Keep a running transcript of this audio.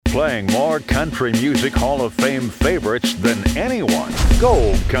Playing more country music Hall of Fame favorites than anyone.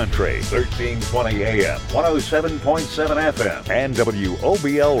 Gold Country, 1320 AM, 107.7 FM, and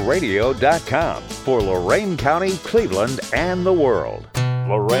WOBLradio.com for Lorain County, Cleveland, and the world.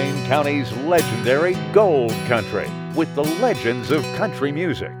 Lorain County's legendary Gold Country with the legends of country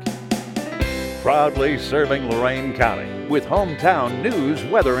music. Proudly serving Lorain County with hometown news,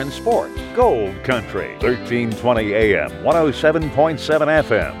 weather, and sports. Gold Country, 1320 AM, 107.7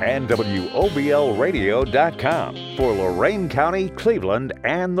 FM, and WOBLradio.com for Lorain County, Cleveland,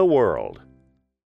 and the world.